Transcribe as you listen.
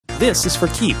This is For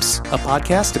Keeps, a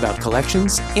podcast about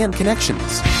collections and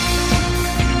connections.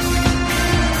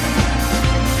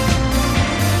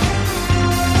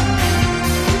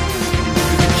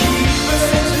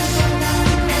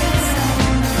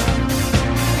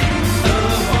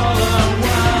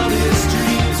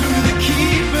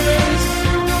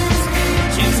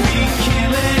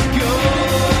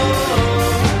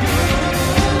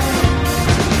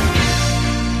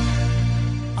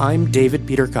 I'm David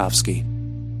Peterkowski.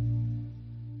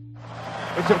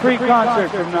 It's a free concert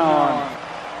from now on.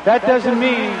 That doesn't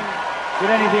mean that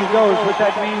anything goes. What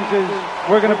that means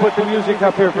is we're going to put the music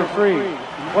up here for free.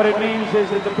 What it means is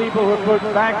that the people who put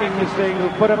backing this thing, who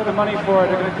put up the money for it,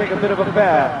 are going to take a bit of a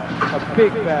bath, a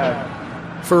big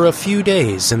bath. For a few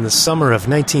days in the summer of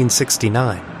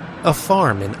 1969, a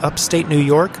farm in upstate New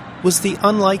York was the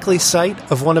unlikely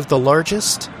site of one of the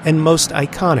largest and most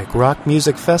iconic rock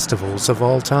music festivals of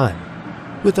all time.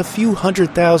 With a few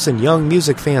 100,000 young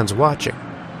music fans watching,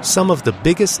 some of the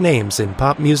biggest names in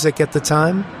pop music at the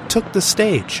time took the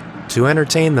stage to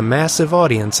entertain the massive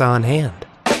audience on hand.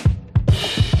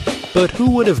 But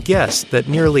who would have guessed that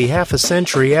nearly half a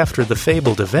century after the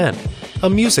fabled event, a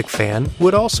music fan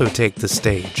would also take the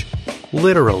stage,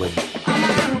 literally.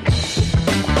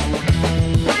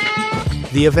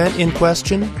 The event in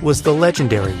question was the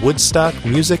legendary Woodstock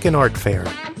Music and Art Fair,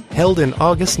 held in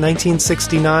August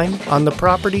 1969 on the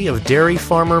property of dairy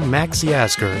farmer Max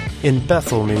Yasgur in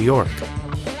Bethel, New York.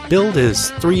 Billed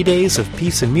as 3 days of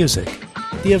peace and music,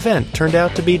 the event turned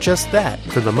out to be just that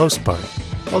for the most part,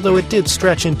 although it did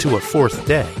stretch into a fourth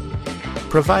day.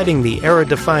 Providing the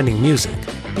era-defining music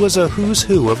was a who's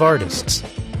who of artists,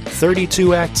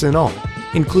 32 acts in all,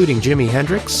 including Jimi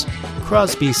Hendrix,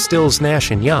 Crosby, Stills,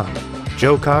 Nash & Young,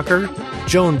 Joe Cocker,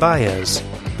 Joan Baez,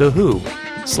 The Who,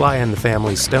 Sly and the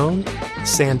Family Stone,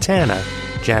 Santana,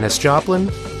 Janis Joplin,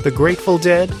 The Grateful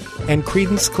Dead, and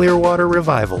Creedence Clearwater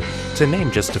Revival, to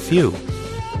name just a few.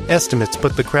 Estimates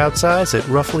put the crowd size at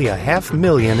roughly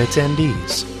 500,000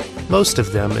 attendees, most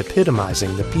of them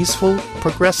epitomizing the peaceful,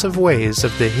 progressive ways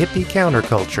of the hippie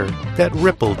counterculture that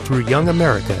rippled through young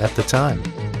America at the time.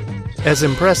 As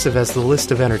impressive as the list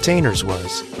of entertainers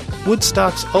was,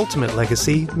 Woodstock's ultimate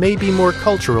legacy may be more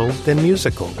cultural than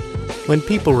musical. When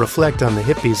people reflect on the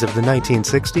hippies of the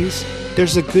 1960s,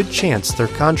 there's a good chance they're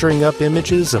conjuring up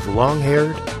images of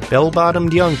long-haired,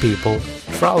 bell-bottomed young people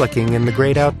frolicking in the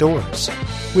great outdoors,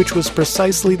 which was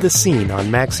precisely the scene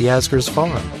on Max Yasgur's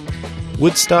farm.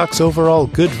 Woodstock's overall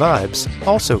good vibes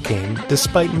also came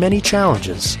despite many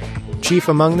challenges, chief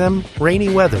among them rainy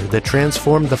weather that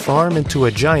transformed the farm into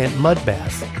a giant mud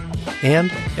bath,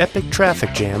 and epic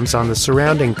traffic jams on the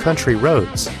surrounding country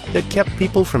roads that kept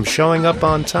people from showing up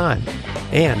on time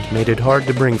and made it hard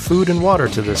to bring food and water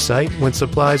to the site when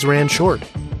supplies ran short.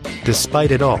 Despite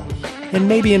it all, and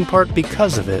maybe in part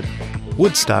because of it,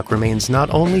 Woodstock remains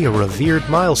not only a revered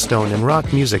milestone in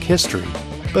rock music history,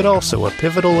 but also a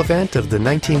pivotal event of the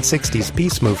 1960s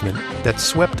peace movement that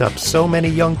swept up so many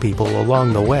young people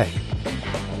along the way.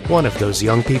 One of those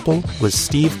young people was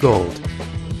Steve Gold.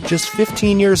 Just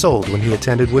 15 years old when he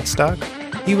attended Woodstock,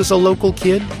 he was a local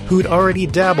kid who'd already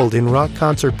dabbled in rock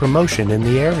concert promotion in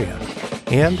the area.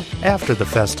 And after the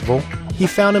festival, he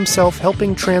found himself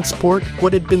helping transport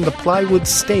what had been the plywood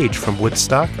stage from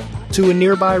Woodstock to a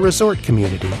nearby resort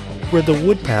community where the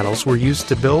wood panels were used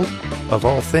to build, of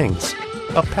all things,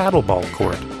 a paddleball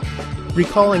court.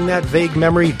 Recalling that vague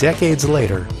memory decades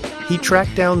later, he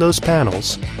tracked down those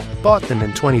panels, bought them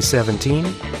in 2017,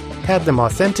 had them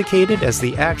authenticated as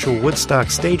the actual Woodstock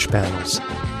stage panels,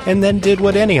 and then did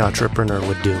what any entrepreneur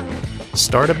would do: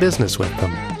 start a business with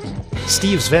them.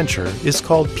 Steve's venture is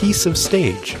called Piece of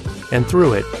Stage, and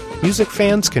through it, music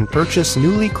fans can purchase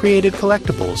newly created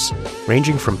collectibles,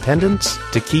 ranging from pendants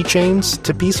to keychains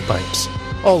to peace pipes,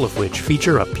 all of which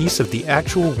feature a piece of the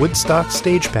actual Woodstock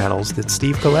stage panels that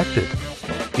Steve collected.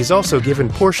 He's also given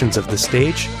portions of the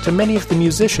stage to many of the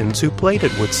musicians who played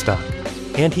at Woodstock,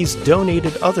 and he's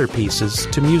donated other pieces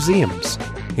to museums,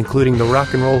 including the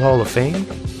Rock and Roll Hall of Fame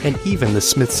and even the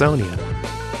Smithsonian.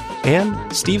 And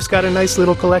Steve's got a nice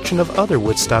little collection of other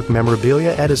Woodstock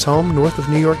memorabilia at his home north of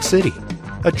New York City,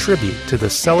 a tribute to the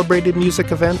celebrated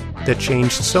music event that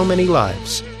changed so many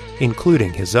lives,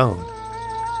 including his own.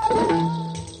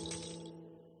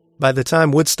 By the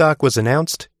time Woodstock was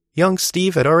announced, young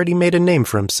Steve had already made a name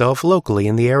for himself locally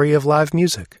in the area of live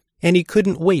music, and he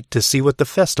couldn't wait to see what the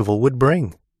festival would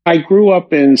bring. I grew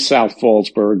up in South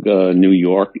Fallsburg, New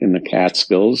York, in the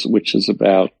Catskills, which is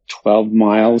about 12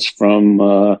 miles from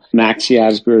Max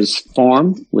Yasgur's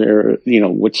farm, where,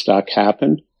 Woodstock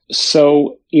happened.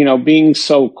 So, being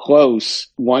so close,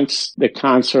 once the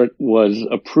concert was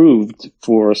approved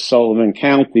for Sullivan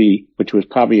County, which was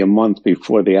probably a month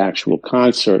before the actual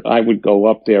concert, I would go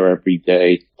up there every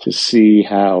day to see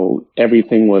how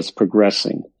everything was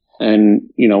progressing. And,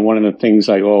 one of the things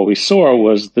I always saw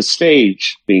was the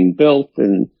stage being built,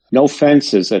 and no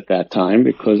fences at that time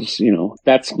because,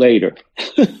 that's later.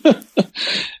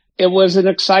 It was an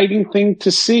exciting thing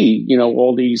to see,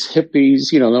 all these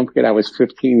hippies, don't forget I was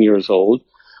 15 years old.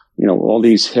 All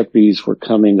these hippies were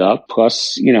coming up.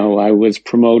 Plus, I was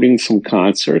promoting some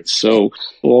concerts. So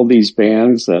all these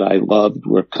bands that I loved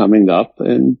were coming up,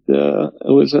 and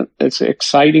it's an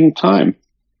exciting time.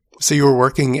 So you were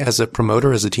working as a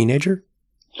promoter as a teenager?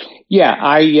 Yeah,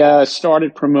 I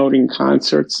started promoting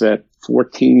concerts at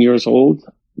 14 years old.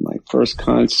 My first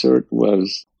concert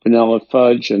was Vanilla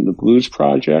Fudge and the Blues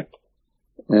Project.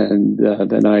 And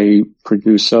then I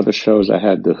produced other shows. I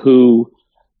had The Who,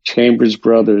 Chambers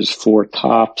Brothers, Four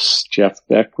Tops, Jeff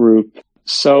Beck Group.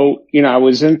 So, I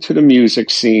was into the music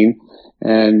scene,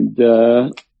 and,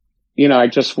 I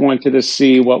just wanted to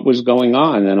see what was going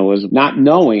on. And it was not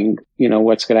knowing,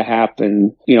 what's going to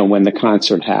happen, when the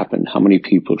concert happened, how many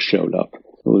people showed up.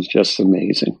 It was just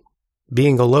amazing.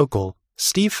 Being a local,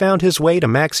 Steve found his way to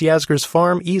Max Yasgur's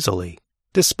farm easily,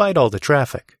 despite all the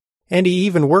traffic. And he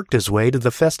even worked his way to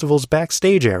the festival's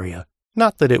backstage area.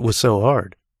 Not that it was so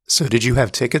hard. So did you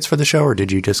have tickets for the show, or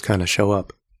did you just kind of show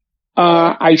up?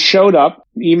 I showed up.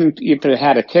 Even if it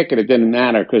had a ticket, it didn't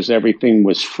matter because everything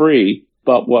was free.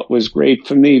 But what was great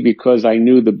for me, because I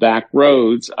knew the back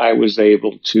roads, I was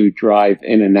able to drive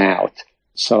in and out.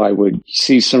 So I would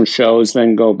see some shows,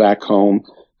 then go back home,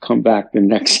 come back the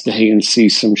next day and see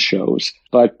some shows.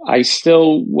 But I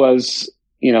still was,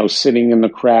 sitting in the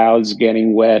crowds,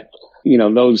 getting wet.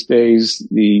 Those days,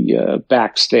 the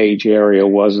backstage area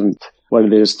wasn't what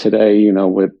it is today,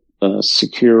 with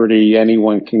security.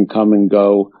 Anyone can come and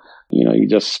go. You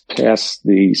just pass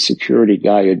the security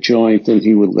guy a joint and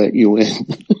he would let you in.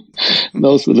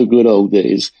 Those were the good old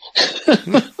days.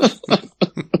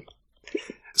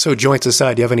 So joints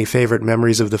aside, do you have any favorite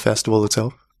memories of the festival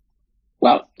itself?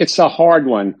 Well, it's a hard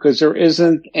one because there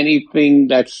isn't anything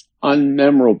that's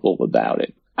unmemorable about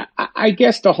it. I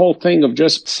guess the whole thing of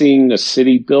just seeing the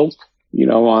city built,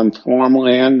 on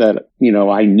farmland that,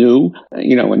 I knew,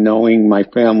 and knowing my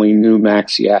family knew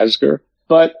Max Yasgur.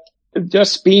 But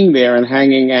just being there and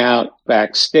hanging out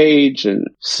backstage and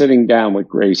sitting down with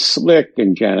Grace Slick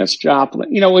and Janis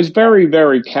Joplin, it was very,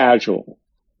 very casual.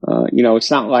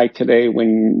 It's not like today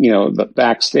when, the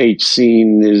backstage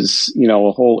scene is,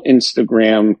 a whole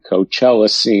Instagram Coachella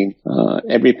scene.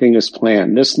 Everything is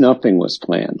planned. Nothing was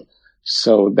planned.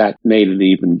 So that made it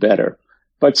even better.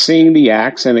 But seeing the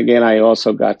acts, and again, I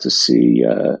also got to see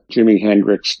Jimi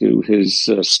Hendrix do his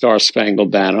Star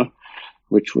Spangled Banner,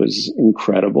 which was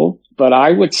incredible. But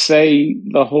I would say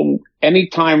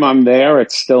anytime I'm there,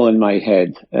 it's still in my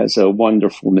head as a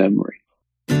wonderful memory.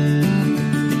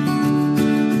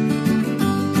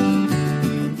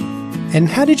 And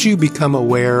how did you become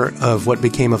aware of what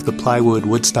became of the plywood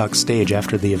Woodstock stage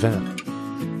after the event?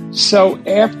 So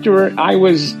after I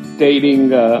was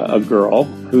dating a girl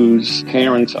whose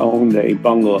parents owned a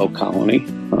bungalow colony,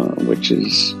 which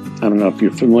is, I don't know if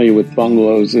you're familiar with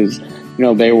bungalows,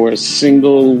 they were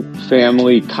single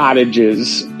family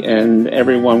cottages and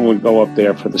everyone would go up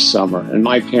there for the summer. And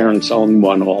my parents owned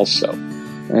one also.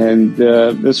 And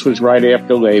this was right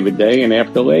after Labor Day. And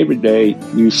after Labor Day,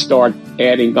 you start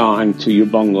adding on to your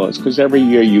bungalows because every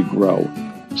year you grow.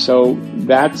 So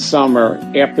that summer,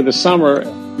 after the summer,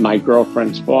 my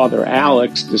girlfriend's father,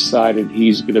 Alex, decided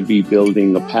he's going to be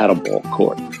building a paddleball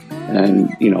court and,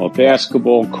 a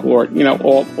basketball court,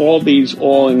 all these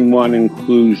all-in-one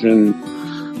inclusion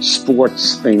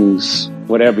sports things,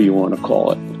 whatever you want to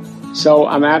call it. So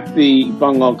I'm at the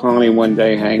bungalow colony one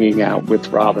day hanging out with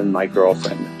Robin, my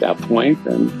girlfriend at that point,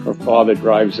 and her father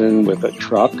drives in with a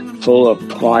truck full of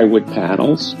plywood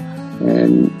panels,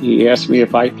 and he asked me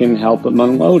if I can help him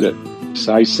unload it.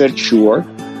 So I said, sure.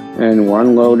 And we're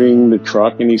unloading the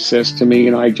truck, and he says to me,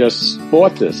 I just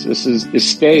bought this. This is the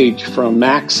stage from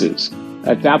Max's.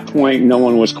 At that point, no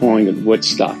one was calling it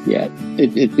Woodstock yet.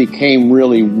 It became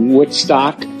really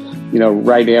Woodstock,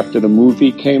 right after the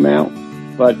movie came out.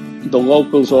 But the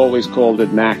locals always called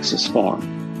it Max's Farm.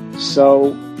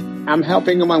 So I'm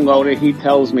helping him unload it. He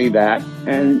tells me that.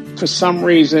 And for some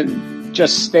reason,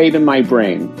 just stayed in my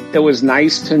brain. It was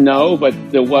nice to know, but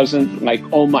there wasn't like,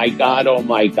 oh my God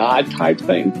type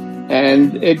thing.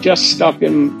 And it just stuck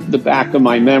in the back of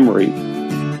my memory.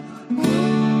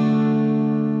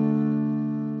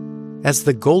 As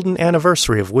the golden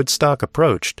anniversary of Woodstock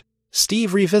approached,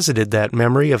 Steve revisited that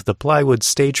memory of the plywood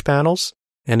stage panels,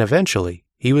 and eventually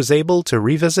he was able to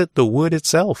revisit the wood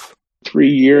itself. 3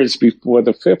 years before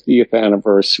the 50th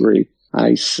anniversary,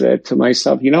 I said to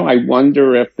myself, I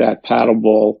wonder if that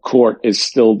paddleball court is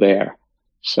still there.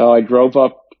 So I drove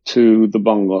up to the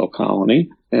bungalow colony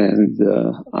and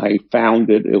I found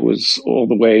it. It was all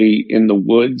the way in the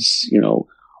woods,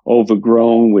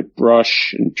 overgrown with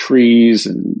brush and trees,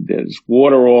 and there's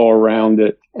water all around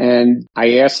it. And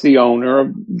I asked the owner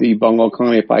of the bungalow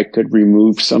colony if I could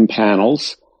remove some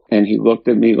panels, and he looked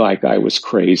at me like I was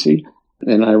crazy.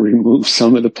 And I removed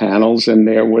some of the panels, and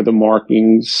there were the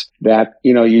markings that,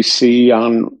 you see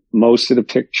on most of the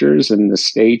pictures and the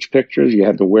stage pictures. You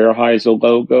had the Weyerhaeuser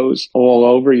logos all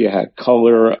over. You had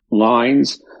color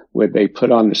lines where they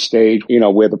put on the stage,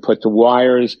 where to put the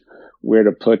wires, where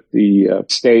to put the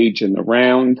stage and the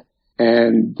round.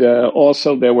 And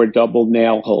also there were double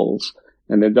nail holes.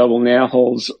 And the double nail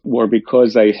holes were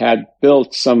because they had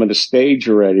built some of the stage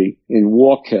already in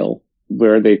Walk Hill,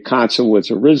 where the concert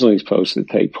was originally supposed to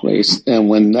take place. And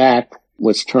when that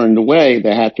was turned away,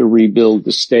 they had to rebuild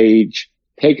the stage,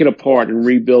 take it apart and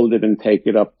rebuild it and take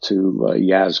it up to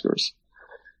Yasgur's.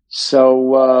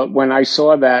 So when I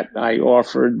saw that, I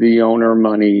offered the owner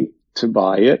money to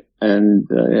buy it. And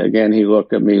again, he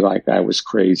looked at me like I was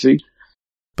crazy.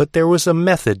 But there was a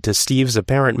method to Steve's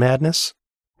apparent madness.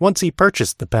 Once he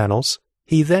purchased the panels,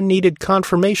 he then needed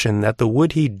confirmation that the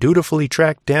wood he dutifully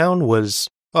tracked down was,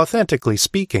 authentically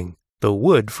speaking, the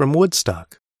wood from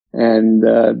Woodstock. And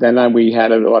then we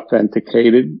had it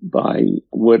authenticated by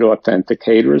wood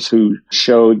authenticators who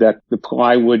showed that the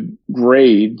plywood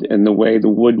grade and the way the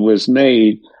wood was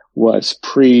made was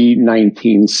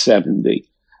pre-1970.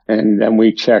 And then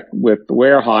we checked with the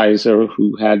Weyerhaeuser,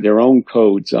 who had their own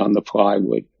codes on the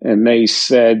plywood, and they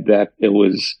said that it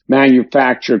was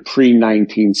manufactured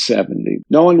pre-1970.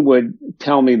 No one would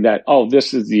tell me that,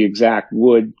 this is the exact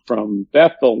wood from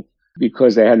Bethel,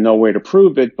 because they had no way to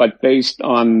prove it. But based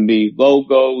on the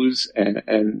logos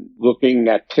and looking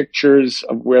at pictures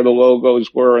of where the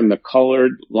logos were and the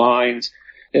colored lines,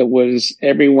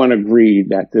 everyone agreed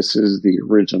that this is the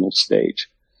original stage.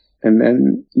 And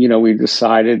then, we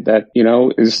decided that,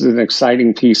 this is an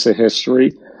exciting piece of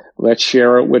history. Let's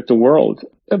share it with the world.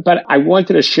 But I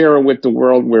wanted to share it with the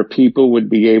world where people would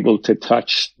be able to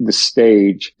touch the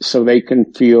stage so they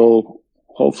can feel,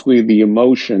 hopefully, the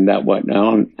emotion that went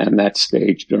on that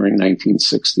stage during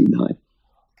 1969.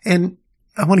 And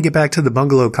I want to get back to the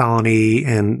bungalow colony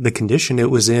and the condition it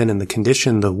was in and the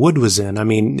condition the wood was in. I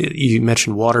mean, you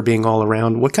mentioned water being all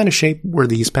around. What kind of shape were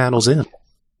these panels in?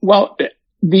 Well,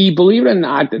 believe it or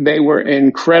not, they were in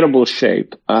incredible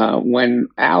shape. When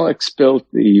Alex built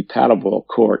the paddleball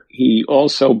court, he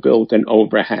also built an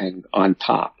overhang on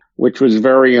top, which was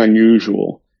very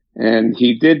unusual. And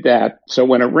he did that so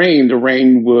when it rained, the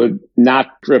rain would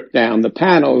not drip down the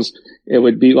panels. It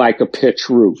would be like a pitch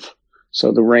roof.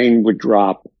 So the rain would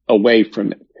drop away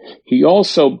from it. He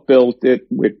also built it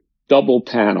with double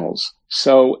panels.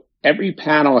 So every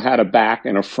panel had a back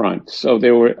and a front. So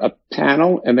there were a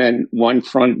panel and then one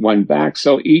front, one back.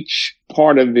 So each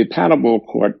part of the paddleball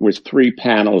court was 3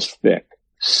 panels thick.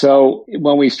 So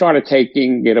when we started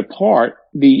taking it apart,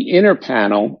 the inner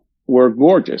panel were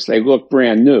gorgeous. They looked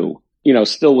brand new,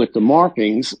 still with the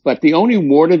markings. But the only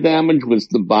water damage was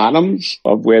the bottoms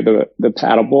of where the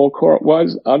paddleball court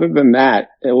was. Other than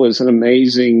that, it was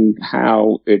amazing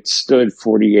how it stood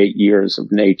 48 years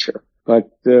of nature. But,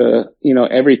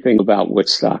 everything about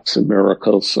Woodstock's a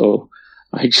miracle. So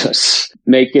I just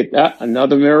make it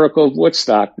another miracle of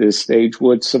Woodstock. This stage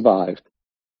would survive.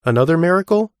 Another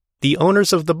miracle? The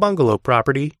owners of the bungalow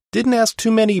property didn't ask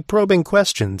too many probing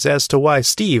questions as to why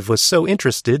Steve was so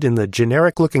interested in the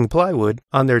generic-looking plywood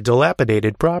on their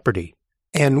dilapidated property.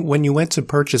 And when you went to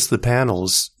purchase the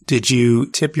panels, did you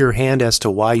tip your hand as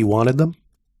to why you wanted them?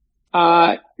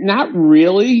 Not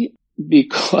really,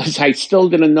 because I still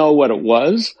didn't know what it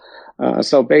was.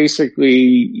 So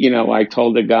basically, I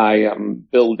told the guy I'm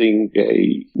building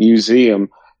a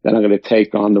museum that I'm going to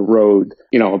take on the road,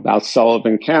 about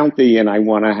Sullivan County, and I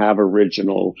want to have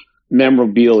original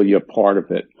memorabilia part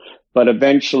of it. But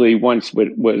eventually, once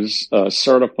it was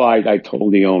certified, I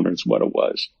told the owners what it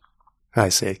was. I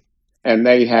see. And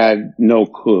they had no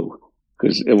clue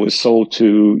because it was sold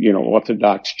to,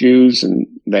 Orthodox Jews, and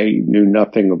they knew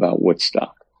nothing about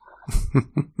Woodstock.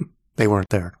 They weren't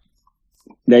there.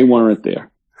 They weren't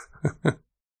there.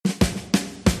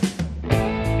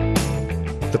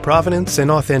 The provenance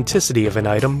and authenticity of an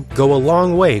item go a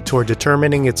long way toward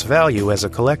determining its value as a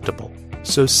collectible.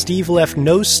 So Steve left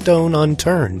no stone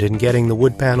unturned in getting the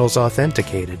wood panels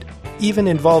authenticated, even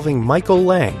involving Michael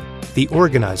Lang, the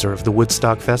organizer of the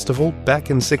Woodstock Festival back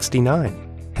in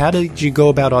 '69. How did you go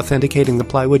about authenticating the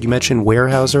plywood? You mentioned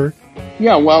Weyerhaeuser.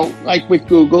 Yeah, well, like with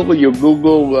Google, you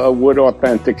Google wood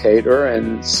authenticator,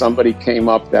 and somebody came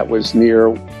up that was near,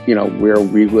 where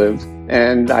we live.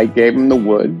 And I gave him the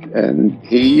wood, and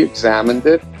he examined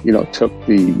it, took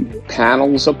the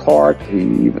panels apart.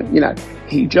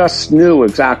 He just knew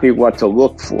exactly what to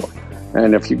look for.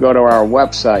 And if you go to our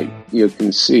website, you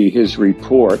can see his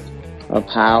report of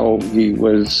how he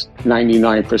was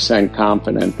 99%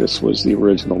 confident this was the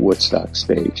original Woodstock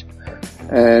stage.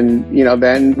 And,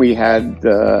 then we had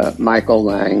Michael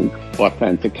Lang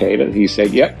authenticated. He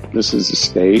said, yep, this is the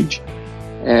stage.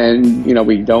 And,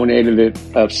 we donated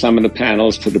some of the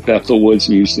panels to the Bethel Woods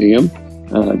Museum.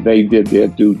 They did their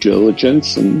due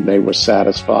diligence and they were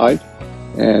satisfied.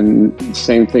 And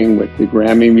same thing with the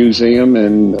Grammy Museum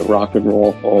and the Rock and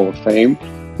Roll Hall of Fame.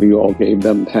 We all gave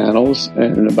them panels.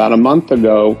 And about a month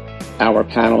ago, our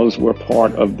panels were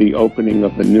part of the opening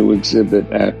of the new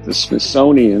exhibit at the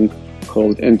Smithsonian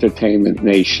called Entertainment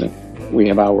Nation. We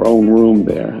have our own room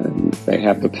there, and they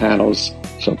have the panels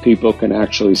so people can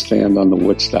actually stand on the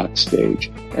Woodstock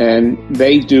stage. And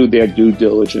they do their due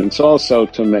diligence also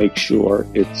to make sure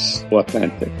it's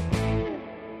authentic.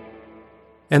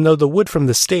 And though the wood from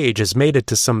the stage has made it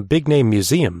to some big-name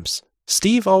museums,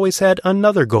 Steve always had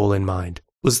another goal in mind.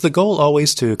 Was the goal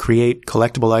always to create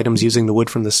collectible items using the wood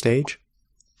from the stage?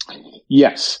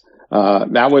 Yes.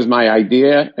 That was my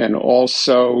idea, and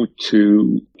also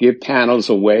to give panels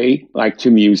away, like to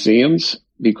museums,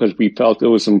 because we felt it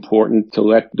was important to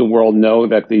let the world know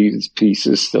that these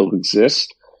pieces still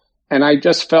exist. And I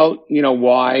just felt,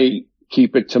 why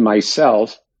keep it to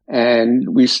myself?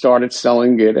 And we started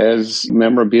selling it as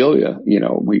memorabilia.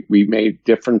 We made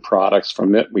different products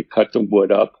from it. We cut the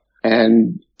wood up,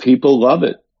 and people love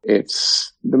it.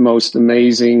 It's the most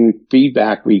amazing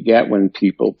feedback we get when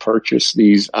people purchase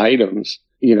these items.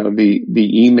 The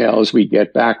emails we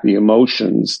get back, the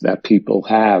emotions that people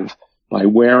have by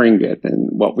wearing it. And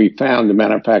what we found, as a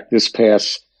matter of fact, this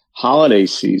past holiday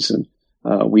season,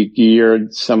 we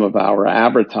geared some of our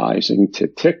advertising to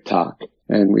TikTok,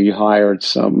 and we hired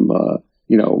some,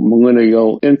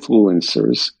 millennial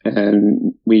influencers,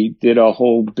 and we did a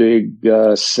whole big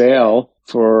sale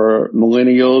for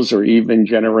millennials or even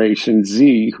Generation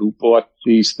Z who bought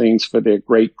these things for their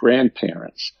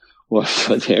great-grandparents or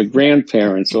for their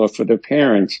grandparents or for their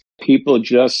parents. People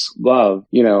just love,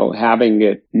 having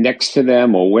it next to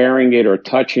them or wearing it or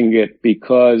touching it,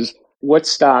 because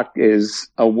Woodstock is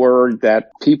a word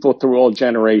that people through all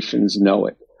generations know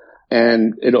it.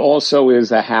 And it also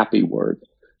is a happy word.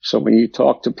 So when you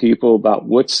talk to people about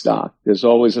Woodstock, there's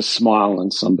always a smile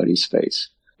on somebody's face.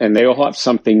 And they all have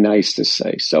something nice to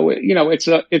say. So,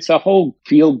 it's a whole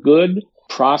feel-good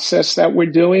process that we're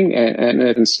doing. And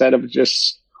instead of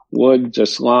just wood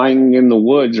just lying in the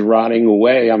woods, rotting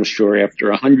away, I'm sure after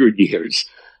 100 years,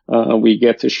 we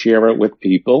get to share it with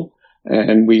people.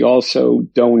 And we also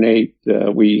donate,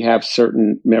 we have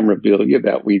certain memorabilia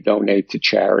that we donate to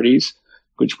charities,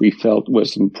 which we felt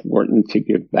was important to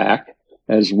give back.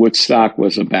 As Woodstock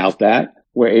was about that,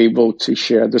 we're able to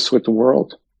share this with the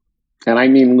world. And I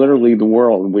mean literally the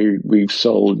world. We've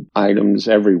sold items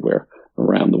everywhere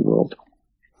around the world.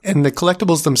 And the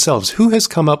collectibles themselves, who has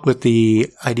come up with the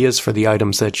ideas for the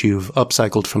items that you've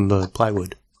upcycled from the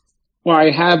plywood? Well,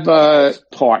 I have a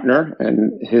partner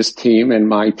and his team and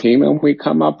my team, and we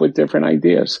come up with different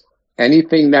ideas.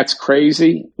 Anything that's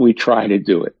crazy, we try to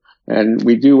do it. And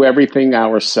we do everything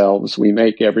ourselves. We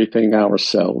make everything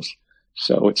ourselves.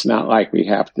 So it's not like we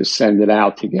have to send it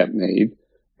out to get made.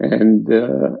 And,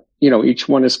 each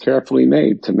one is carefully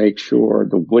made to make sure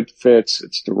the wood fits,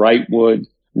 it's the right wood,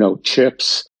 no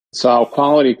chips. So our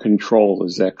quality control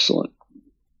is excellent.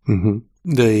 Mm-hmm.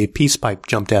 The peace pipe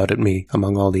jumped out at me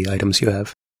among all the items you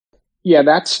have. Yeah,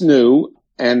 that's new,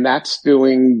 and that's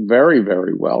doing very,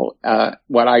 very well.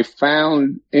 What I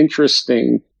found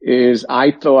interesting is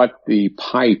I thought the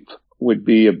pipe would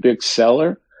be a big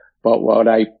seller, but what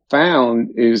I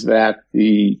found is that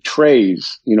the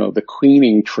trays, the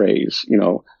cleaning trays,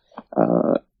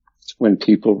 when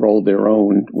people roll their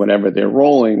own, whatever they're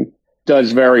rolling,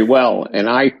 does very well. And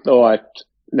I thought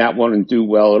that wouldn't do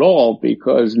well at all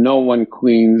because no one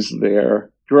cleans their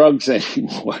drugs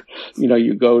anymore.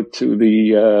 You go to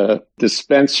the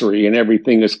dispensary and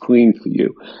everything is clean for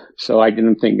you. So I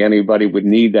didn't think anybody would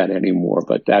need that anymore,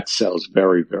 but that sells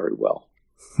very, very well.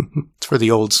 It's for the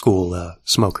old school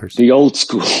smokers. The old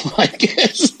school, I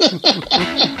guess.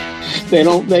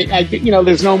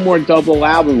 There's no more double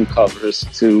album covers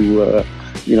to,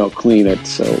 clean it.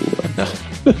 So.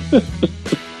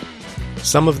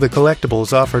 Some of the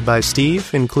collectibles offered by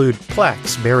Steve include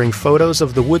plaques bearing photos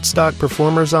of the Woodstock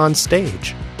performers on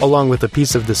stage, along with a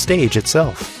piece of the stage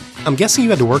itself. I'm guessing you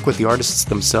had to work with the artists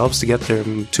themselves to get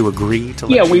them to agree to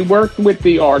let Yeah, you... we worked with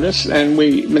the artists, and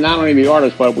we not only the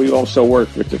artists, but we also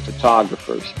worked with the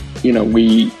photographers. You know,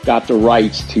 we got the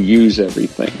rights to use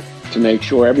everything, to make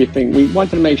sure everything, we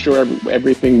wanted to make sure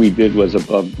everything we did was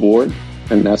above board,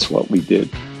 and that's what we did.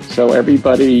 So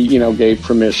everybody, you know, gave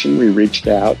permission. We reached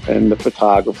out, and the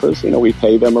photographers, you know, we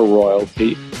pay them a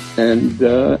royalty, and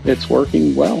it's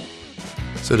working well.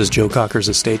 So does Joe Cocker's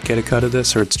estate get a cut of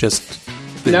this, or it's just...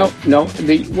 No.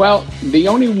 The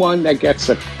only one that gets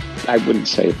I wouldn't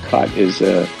say a cut, is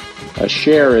a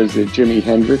share is the Jimi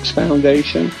Hendrix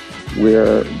Foundation,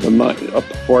 where a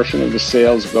portion of the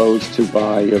sales goes to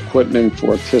buy equipment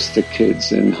for autistic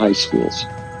kids in high schools.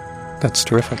 That's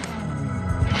terrific.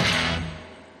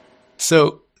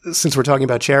 So, since we're talking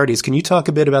about charities, can you talk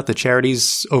a bit about the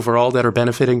charities overall that are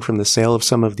benefiting from the sale of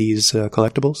some of these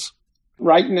collectibles?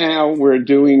 Right now, we're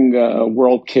doing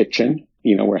World Kitchen.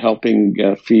 You know, we're helping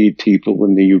feed people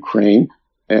in the Ukraine,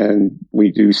 and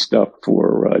we do stuff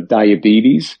for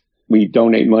diabetes. We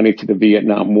donate money to the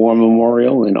Vietnam War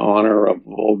Memorial in honor of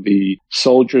all the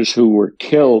soldiers who were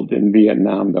killed in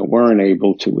Vietnam that weren't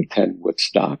able to attend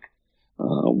Woodstock.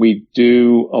 We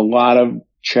do a lot of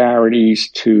charities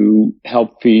to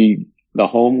help feed the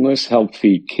homeless, help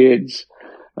feed kids.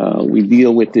 We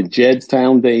deal with the JED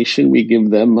Foundation. We give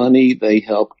them money. They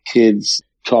help kids,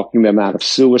 talking them out of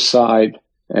suicide.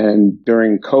 And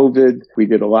during COVID, we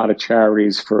did a lot of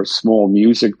charities for small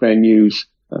music venues.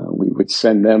 We would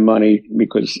send them money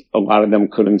because a lot of them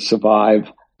couldn't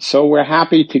survive. So we're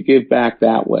happy to give back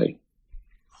that way.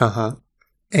 Uh-huh.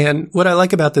 And what I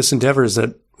like about this endeavor is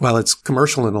that while it's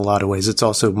commercial in a lot of ways, it's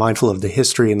also mindful of the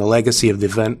history and the legacy of the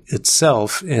event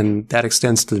itself, and that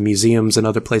extends to the museums and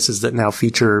other places that now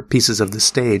feature pieces of the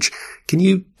stage. Can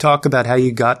you talk about how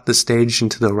you got the stage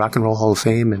into the Rock and Roll Hall of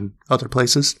Fame and other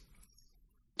places?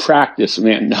 Practice,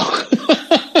 man, no.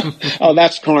 Oh,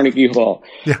 that's Carnegie Hall.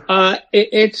 Yeah.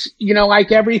 It's, you know,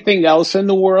 like everything else in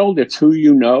the world, it's who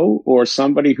you know or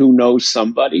somebody who knows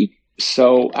somebody.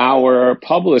 So our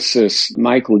publicist,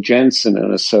 Michael Jensen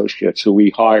and Associates, who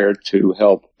we hired to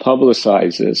help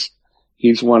publicize this,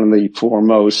 he's one of the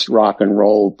foremost rock and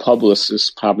roll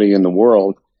publicists probably in the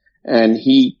world. And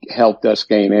he helped us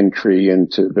gain entry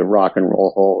into the Rock and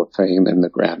Roll Hall of Fame and the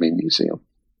Grammy Museum.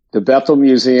 The Bethel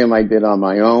Museum I did on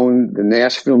my own. The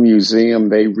Nashville Museum,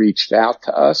 they reached out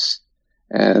to us.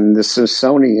 And the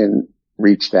Smithsonian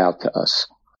reached out to us.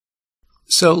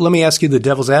 So let me ask you the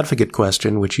devil's advocate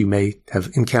question, which you may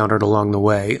have encountered along the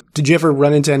way. Did you ever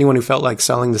run into anyone who felt like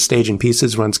selling the stage in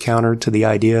pieces runs counter to the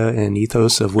idea and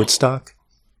ethos of Woodstock?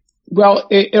 Well,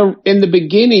 in the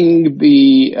beginning,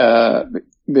 the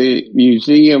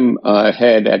museum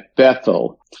head at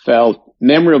Bethel felt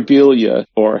memorabilia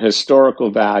or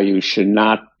historical value should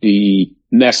not be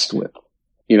messed with.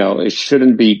 You know, it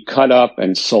shouldn't be cut up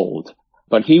and sold.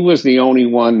 But he was the only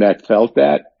one that felt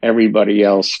that. Everybody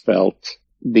else felt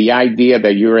the idea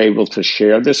that you're able to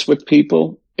share this with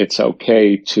people. It's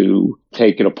okay to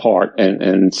take it apart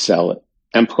and sell it.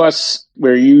 And plus,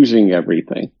 we're using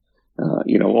everything.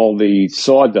 You know, all the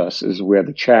sawdust is where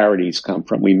the charities come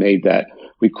from. We made that.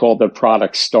 We called the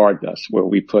product Stardust, where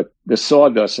we put the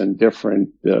sawdust in different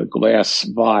glass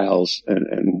vials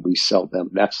and we sell them.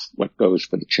 That's what goes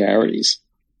for the charities.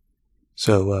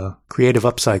 So creative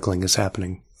upcycling is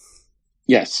happening.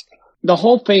 Yes. The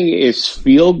whole thing is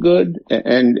feel good,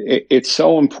 and it's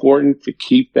so important to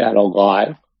keep that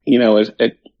alive. You know,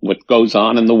 what goes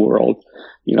on in the world,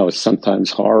 you know, is sometimes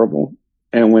horrible.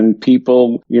 And when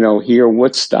people, you know, hear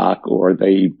Woodstock or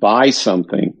they buy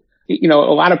something, you know,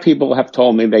 a lot of people have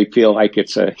told me they feel like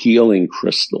it's a healing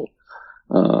crystal.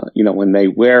 You know, when they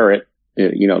wear it,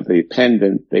 you know, the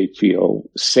pendant, they feel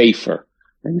safer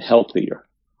and healthier.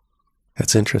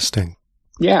 That's interesting.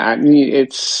 Yeah, I mean,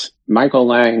 Michael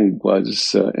Lang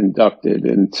was inducted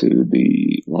into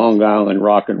the Long Island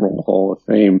Rock and Roll Hall of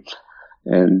Fame,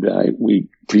 and we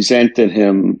presented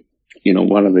him, you know,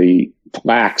 one of the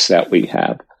plaques that we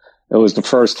have. It was the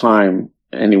first time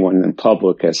anyone in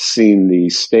public has seen the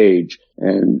stage,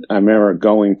 and I remember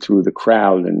going through the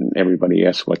crowd, and everybody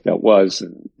asked what that was,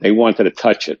 and they wanted to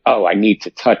touch it. Oh, I need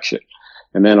to touch it.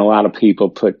 And then a lot of people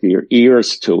put their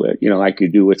ears to it, you know, like you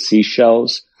do with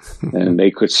seashells. And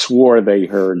they swore they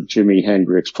heard Jimi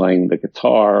Hendrix playing the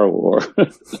guitar or,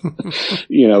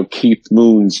 you know, Keith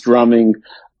Moon's drumming.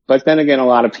 But then again, a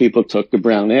lot of people took the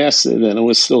brown acid and it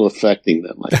was still affecting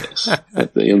them, I guess,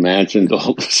 that they imagined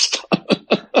all this stuff.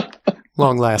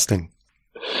 Long lasting.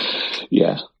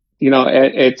 Yeah.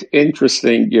 It's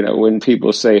interesting, when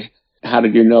people say, how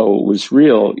did you know it was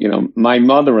real? My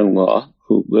mother-in-law,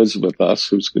 who lives with us,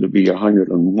 who's going to be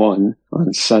 101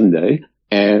 on Sunday.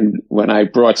 And when I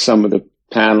brought some of the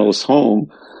panels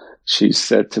home, she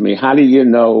said to me, how do you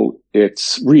know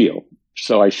it's real?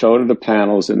 So I showed her the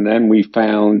panels, and then we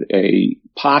found a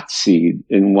pot seed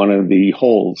in one of the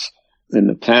holes in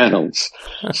the panels.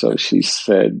 So she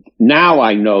said, now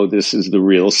I know this is the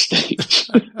real stage.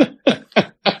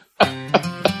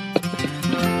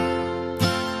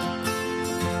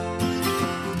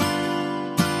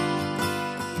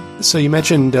 So you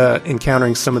mentioned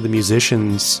encountering some of the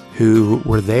musicians who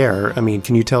were there. I mean,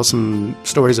 can you tell some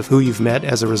stories of who you've met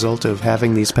as a result of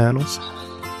having these panels?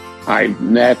 I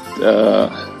met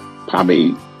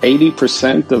probably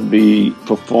 80% of the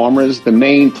performers, the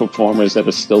main performers that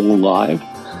are still alive,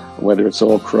 whether it's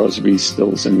all Crosby,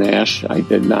 Stills, and Nash. I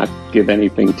did not give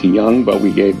anything to Young, but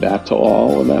we gave that to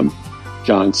all of them.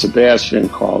 John Sebastian,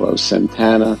 Carlos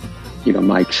Santana,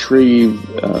 Mike Shreve,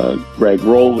 Greg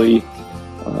Rowley,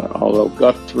 Arlo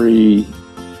Guthrie,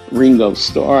 Ringo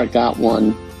Starr. I got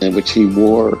one in which he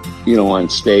wore, on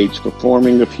stage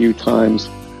performing a few times.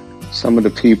 Some of the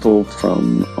people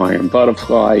from Iron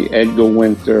Butterfly, Edgar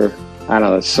Winter, I don't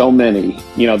know, so many.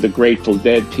 The Grateful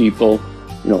Dead people,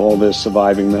 all the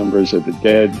surviving members of the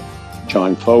Dead,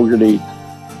 John Fogerty.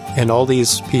 And all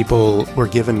these people were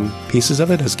given pieces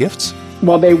of it as gifts?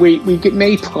 Well, we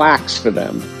made plaques for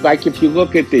them. Like if you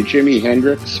look at the Jimi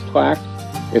Hendrix plaque,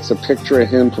 it's a picture of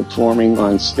him performing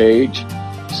on stage.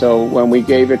 So when we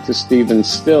gave it to Stephen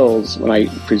Stills, when I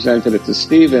presented it to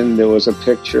Stephen, there was a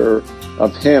picture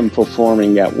of him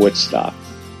performing at Woodstock.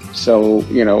 So,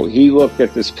 he looked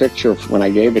at this picture when I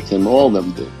gave it to him, all of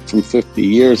them did, from 50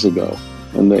 years ago,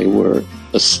 and they were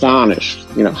astonished,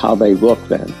 how they looked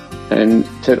then. And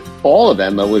to all of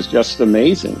them, it was just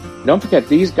amazing. Don't forget,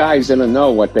 these guys didn't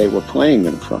know what they were playing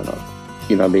in front of.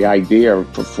 The idea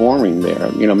of performing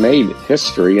there, made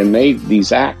history and made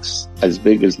these acts as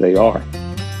big as they are.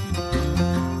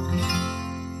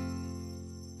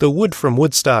 The wood from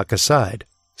Woodstock aside,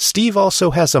 Steve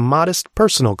also has a modest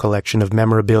personal collection of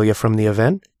memorabilia from the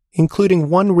event, including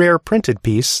one rare printed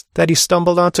piece that he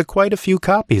stumbled onto quite a few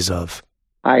copies of.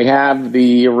 I have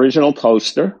the original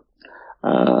poster.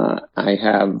 I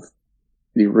have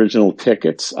the original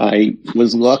tickets. I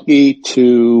was lucky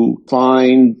to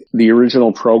find the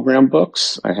original program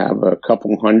books. I have a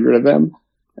couple hundred of them,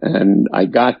 and I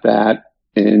got that.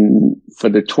 For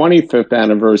the 25th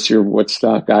anniversary of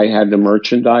Woodstock, I had the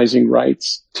merchandising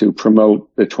rights to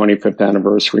promote the 25th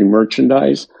anniversary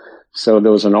merchandise. So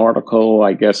there was an article,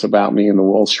 I guess, about me in the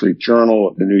Wall Street Journal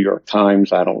or the New York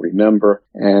Times. I don't remember.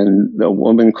 And the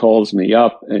woman calls me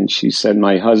up and she said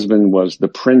my husband was the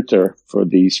printer for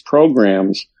these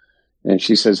programs. And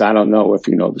she says, I don't know if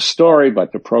you know the story,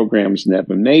 but the programs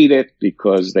never made it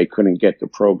because they couldn't get the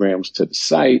programs to the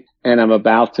site. And I'm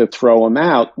about to throw them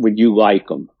out. Would you like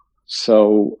them?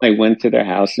 So I went to their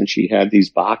house and she had these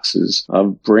boxes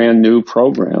of brand new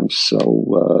programs.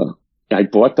 So I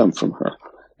bought them from her.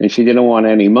 And she didn't want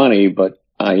any money, but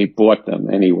I bought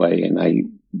them anyway, and I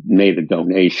made a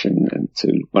donation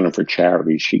to one of her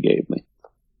charities she gave me.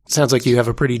 Sounds like you have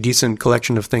a pretty decent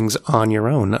collection of things on your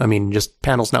own. I mean, just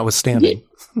panels notwithstanding.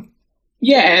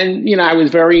 Yeah, and, I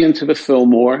was very into the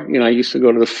Fillmore. I used to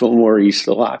go to the Fillmore East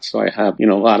a lot, so I have, a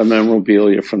lot of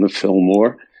memorabilia from the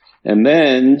Fillmore. And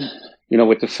then,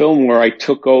 with the Fillmore, I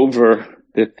took over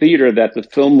the theater that the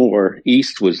Fillmore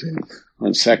East was in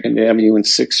on 2nd Avenue and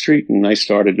 6th Street, and I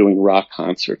started doing rock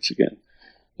concerts again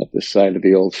at the site of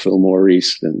the old Fillmore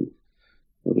East. And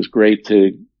it was great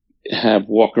to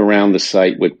walk around the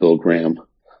site with Bill Graham,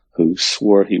 who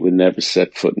swore he would never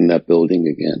set foot in that building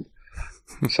again.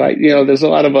 So, there's a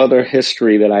lot of other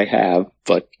history that I have,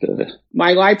 but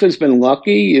my life has been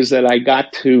lucky is that I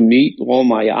got to meet all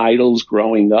my idols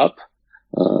growing up,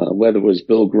 whether it was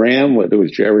Bill Graham, whether it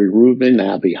was Jerry Rubin,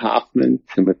 Abby Hoffman,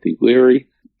 Timothy Leary.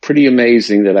 Pretty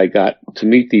amazing that I got to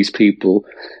meet these people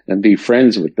and be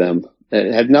friends with them.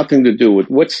 It had nothing to do with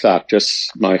Woodstock,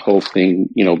 just my whole thing,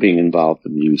 being involved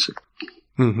in music.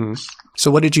 Mm-hmm.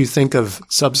 So what did you think of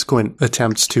subsequent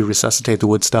attempts to resuscitate the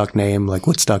Woodstock name, like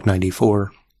Woodstock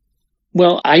 94?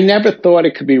 Well, I never thought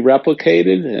it could be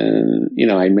replicated. And,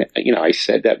 I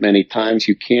said that many times.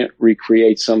 You can't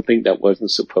recreate something that wasn't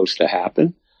supposed to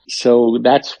happen. So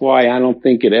that's why I don't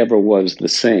think it ever was the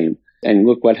same. And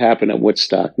look what happened at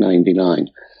Woodstock 99.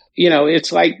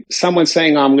 It's like someone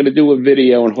saying, I'm going to do a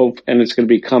video and it's going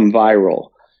to become viral.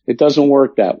 It doesn't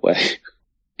work that way.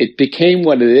 It became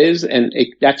what it is, and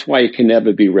that's why it can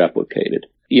never be replicated.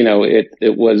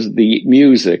 it was the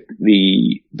music,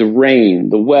 the rain,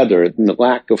 the weather, and the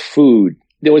lack of food.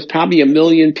 There was probably 1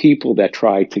 million people that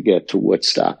tried to get to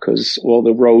Woodstock because all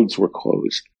the roads were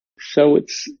closed. So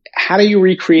how do you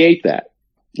recreate that?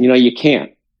 You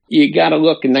can't. You got to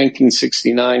look in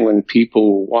 1969 when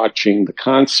people were watching the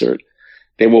concert,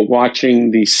 they were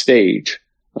watching the stage.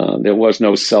 There was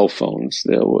no cell phones.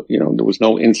 There was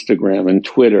no Instagram and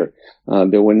Twitter.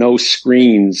 There were no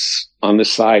screens on the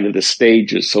side of the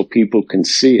stages so people can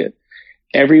see it.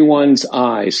 Everyone's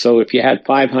eyes. So if you had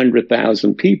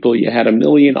 500,000 people, you had 1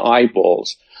 million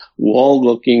eyeballs all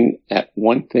looking at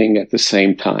one thing at the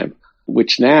same time,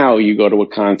 which now you go to a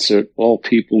concert, all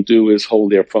people do is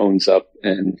hold their phones up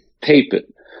and tape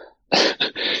it.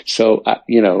 So,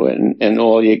 and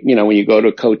all when you go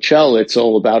to Coachella, it's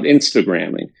all about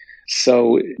Instagramming.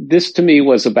 So this to me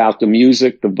was about the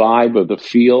music, the vibe of the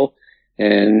feel,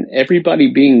 and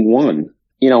everybody being one,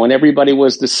 and everybody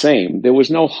was the same. There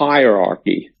was no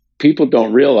hierarchy. People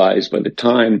don't realize by the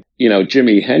time,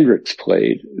 Jimi Hendrix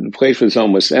played, the place was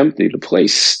almost empty. The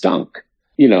place stunk.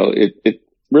 It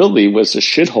really was a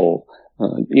shithole.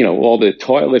 All the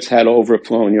toilets had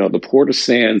overflown, the porta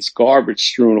sands, garbage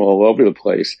strewn all over the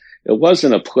place. It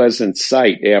wasn't a pleasant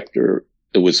sight after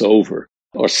it was over,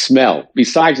 or smell.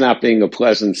 Besides not being a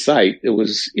pleasant sight, it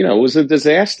was a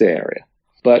disaster area.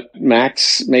 But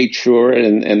Max made sure,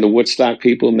 and the Woodstock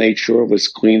people made sure it was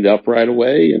cleaned up right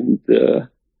away. And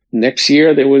next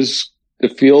year, the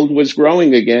field was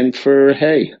growing again for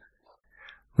hay.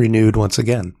 Renewed once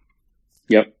again.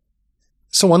 Yep.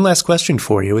 So one last question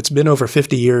for you. It's been over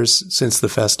 50 years since the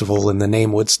festival, and the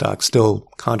name Woodstock still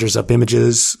conjures up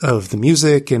images of the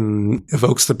music and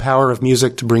evokes the power of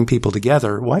music to bring people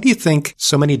together. Why do you think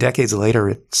so many decades later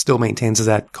it still maintains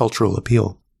that cultural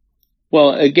appeal?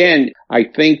 Well, again, I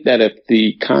think that if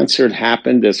the concert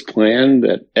happened as planned,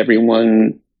 that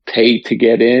everyone paid to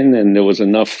get in and there was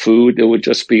enough food, it would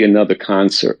just be another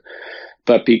concert.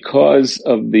 But because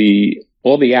of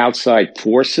all the outside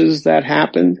forces that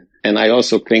happened, and I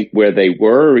also think where they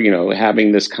were,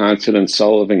 having this concert in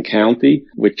Sullivan County,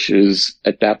 which is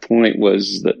at that point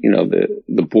was the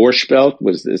Borscht Belt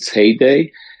was its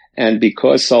heyday. And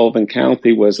because Sullivan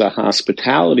County was a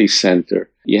hospitality center,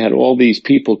 you had all these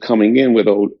people coming in with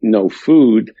no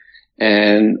food,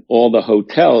 and all the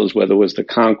hotels, whether it was the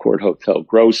Concord Hotel,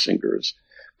 Grossinger's,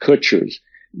 Kutcher's,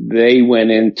 they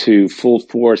went into full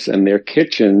force, and their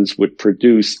kitchens would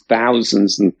produce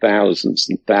thousands and thousands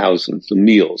and thousands of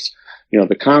meals.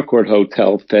 The Concord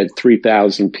Hotel fed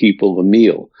 3,000 people a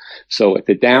meal. So at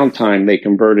the downtime, they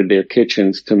converted their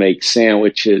kitchens to make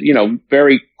sandwiches,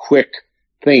 very quick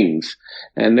things.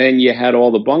 And then you had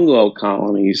all the bungalow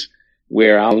colonies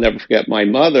where I'll never forget my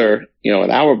mother, at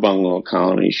our bungalow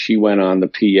colony, she went on the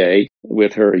PA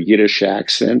with her Yiddish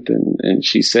accent and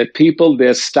she said, people,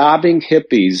 they're starving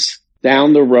hippies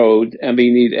down the road and we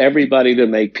need everybody to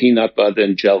make peanut butter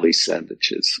and jelly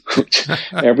sandwiches, which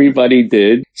everybody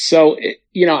did. So,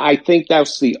 I think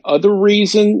that's the other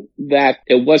reason that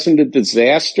it wasn't a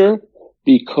disaster,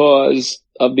 because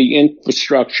of the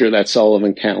infrastructure that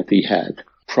Sullivan County had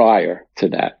prior to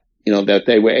that. That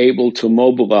they were able to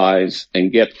mobilize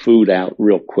and get food out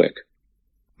real quick.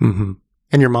 Mm-hmm.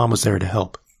 And your mom was there to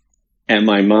help. And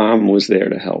my mom was there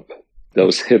to help.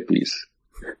 Those hippies.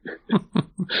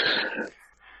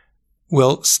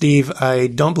 Well, Steve, I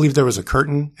don't believe there was a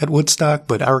curtain at Woodstock,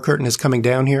 but our curtain is coming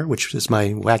down here, which is my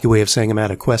wacky way of saying I'm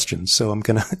out of questions. So I'm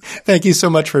going to thank you so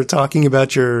much for talking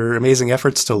about your amazing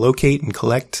efforts to locate and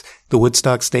collect the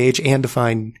Woodstock stage and to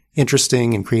find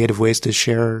interesting and creative ways to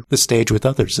share the stage with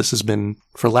others. This has been,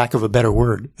 for lack of a better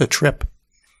word, a trip.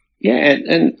 Yeah,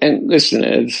 and listen,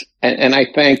 and I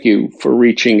thank you for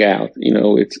reaching out.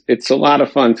 It's a lot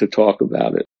of fun to talk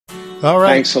about it. All right.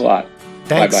 Thanks a lot.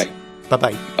 Thanks.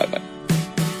 Bye-bye. Bye-bye. Bye-bye.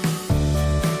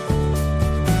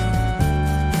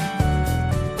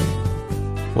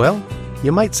 Well,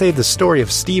 you might say the story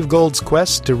of Steve Gold's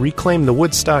quest to reclaim the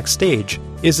Woodstock stage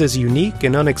is as unique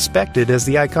and unexpected as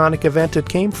the iconic event it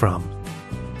came from.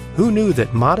 Who knew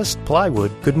that modest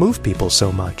plywood could move people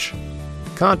so much?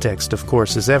 Context, of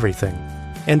course, is everything,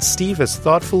 and Steve has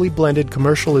thoughtfully blended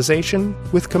commercialization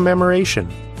with commemoration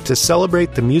to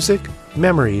celebrate the music,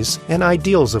 memories, and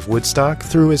ideals of Woodstock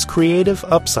through his creative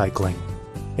upcycling.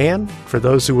 And, for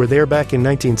those who were there back in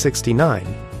 1969,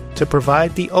 to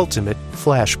provide the ultimate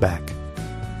flashback.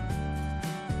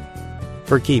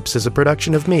 For Keeps is a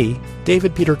production of me,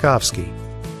 David Peterkovsky.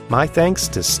 My thanks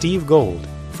to Steve Gold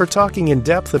for talking in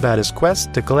depth about his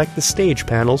quest to collect the stage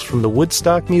panels from the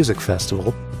Woodstock Music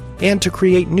Festival and to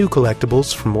create new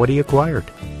collectibles from what he acquired.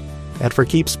 At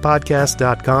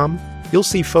forkeepspodcast.com, you'll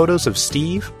see photos of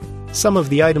Steve, some of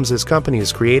the items his company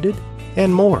has created,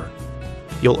 and more.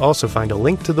 You'll also find a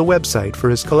link to the website for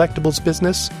his collectibles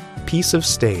business, Piece of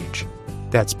Stage.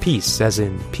 That's Peace as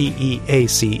in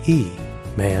P-E-A-C-E,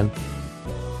 man.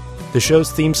 The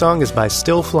show's theme song is by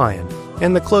Still Flyin,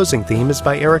 and the closing theme is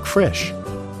by Eric Frisch.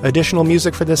 Additional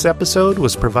music for this episode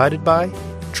was provided by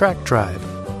Track Tribe,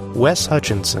 Wes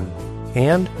Hutchinson,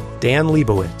 and Dan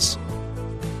Leibowitz.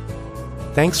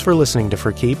 Thanks for listening to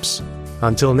For Keeps.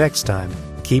 Until next time,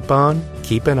 keep on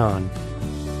keeping on.